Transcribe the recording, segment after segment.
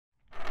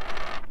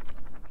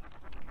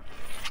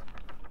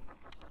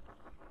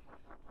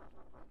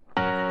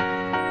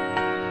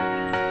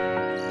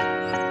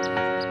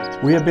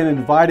We have been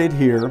invited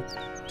here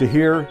to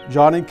hear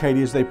John and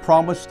Katee as they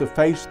promise to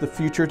face the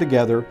future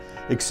together,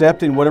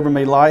 accepting whatever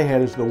may lie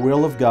ahead as the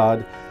will of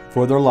God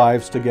for their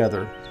lives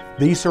together.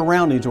 These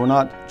surroundings were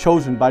not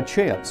chosen by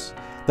chance.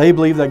 They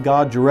believe that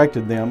God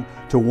directed them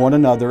to one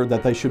another,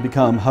 that they should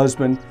become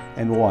husband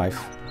and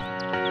wife.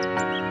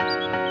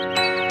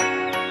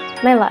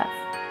 My love,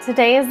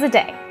 today is the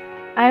day.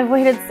 I've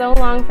waited so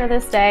long for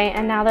this day,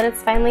 and now that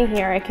it's finally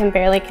here, I can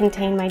barely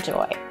contain my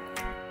joy.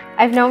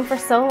 I've known for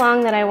so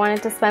long that I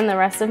wanted to spend the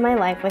rest of my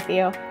life with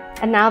you,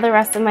 and now the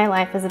rest of my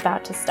life is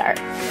about to start.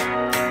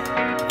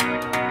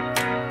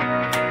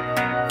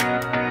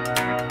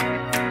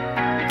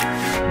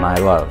 My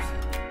love,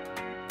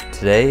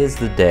 today is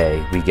the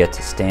day we get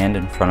to stand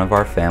in front of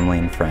our family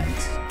and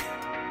friends,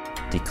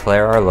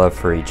 declare our love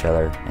for each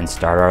other, and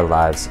start our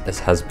lives as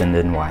husband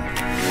and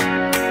wife.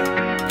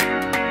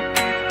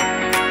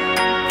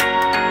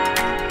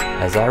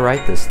 As I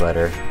write this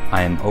letter,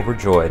 I am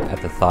overjoyed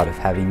at the thought of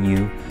having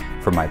you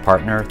for my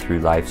partner through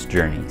life's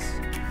journeys.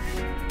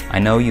 I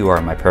know you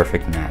are my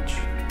perfect match,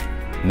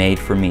 made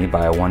for me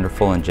by a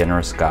wonderful and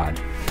generous God.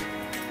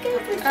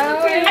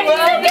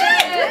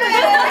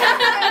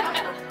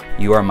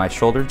 You are my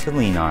shoulder to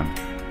lean on,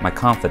 my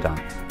confidant,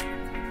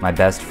 my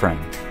best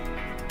friend,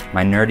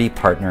 my nerdy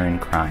partner in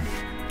crime,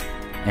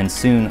 and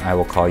soon I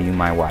will call you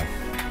my wife.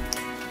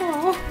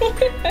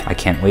 I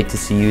can't wait to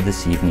see you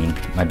this evening,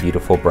 my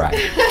beautiful bride.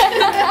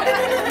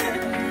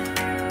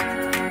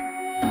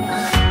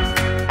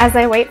 As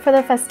I wait for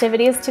the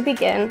festivities to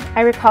begin,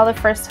 I recall the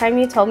first time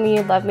you told me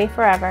you'd love me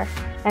forever,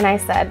 and I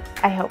said,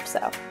 I hope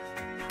so.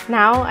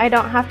 Now I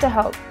don't have to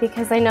hope,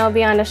 because I know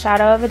beyond a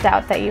shadow of a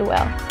doubt that you will.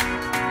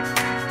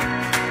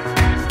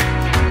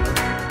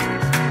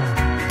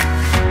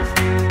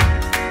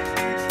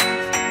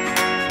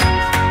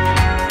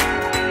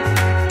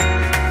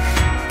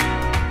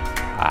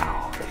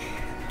 Wow.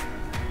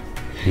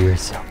 You're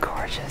so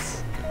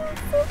gorgeous.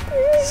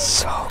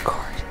 So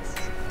gorgeous.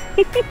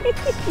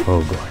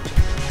 So gorgeous.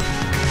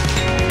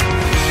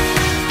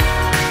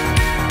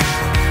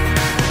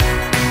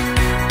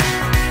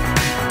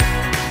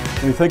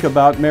 When we think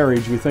about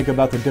marriage, we think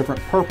about the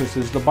different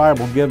purposes the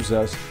Bible gives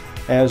us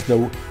as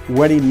the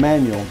wedding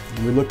manual.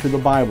 We look to the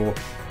Bible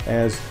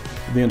as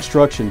the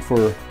instruction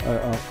for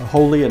a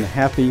holy and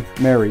happy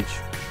marriage.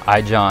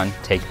 I, John,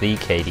 take thee,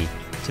 Katee,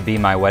 to be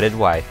my wedded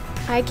wife.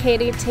 I,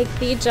 Katee, take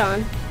thee,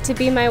 John, to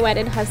be my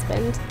wedded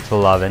husband. To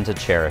love and to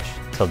cherish,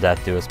 till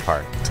death do us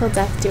part. Till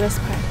death do us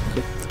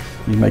part.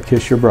 You may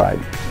kiss your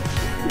bride.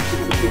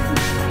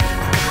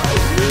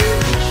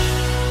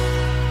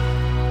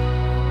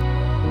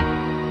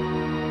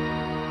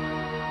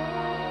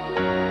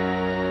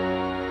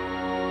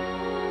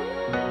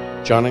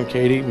 John and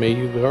Katee, may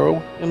you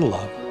grow in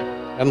love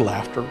and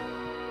laughter.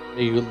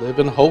 May you live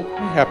in hope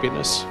and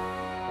happiness.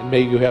 And may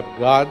you have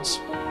God's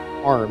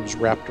arms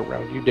wrapped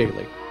around you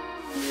daily.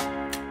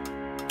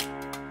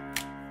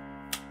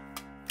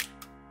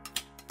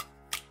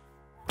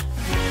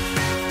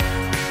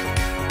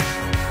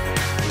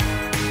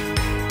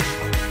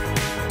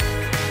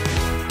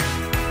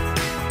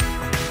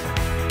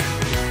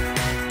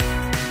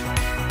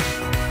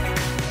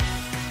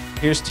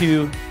 Here's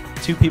two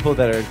people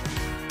that are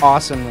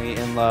awesomely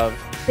in love.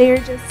 They are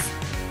just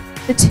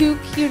the two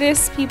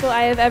cutest people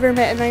I have ever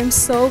met, and I'm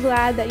so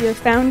glad that you have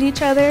found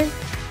each other.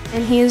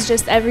 And he is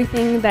just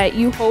everything that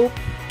you hope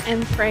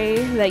and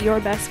pray that your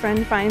best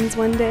friend finds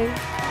one day.